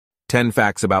10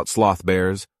 facts about sloth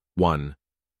bears. 1.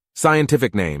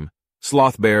 Scientific name.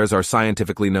 Sloth bears are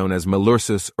scientifically known as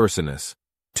Melursus ursinus.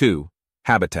 2.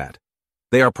 Habitat.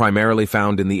 They are primarily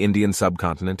found in the Indian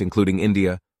subcontinent, including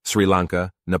India, Sri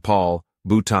Lanka, Nepal,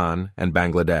 Bhutan, and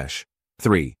Bangladesh.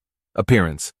 3.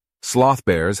 Appearance. Sloth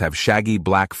bears have shaggy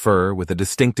black fur with a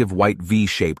distinctive white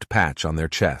V-shaped patch on their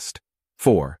chest.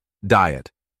 4.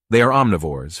 Diet. They are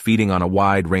omnivores, feeding on a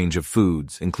wide range of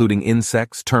foods, including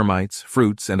insects, termites,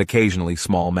 fruits, and occasionally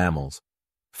small mammals.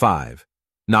 5.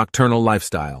 Nocturnal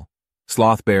lifestyle.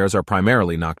 Sloth bears are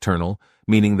primarily nocturnal,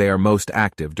 meaning they are most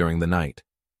active during the night.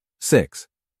 6.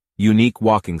 Unique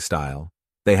walking style.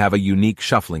 They have a unique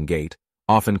shuffling gait,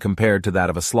 often compared to that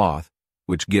of a sloth,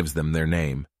 which gives them their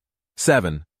name.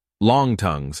 7. Long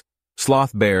tongues.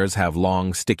 Sloth bears have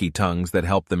long, sticky tongues that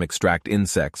help them extract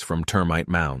insects from termite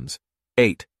mounds.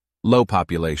 8. Low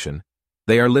population.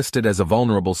 They are listed as a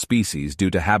vulnerable species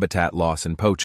due to habitat loss and poaching.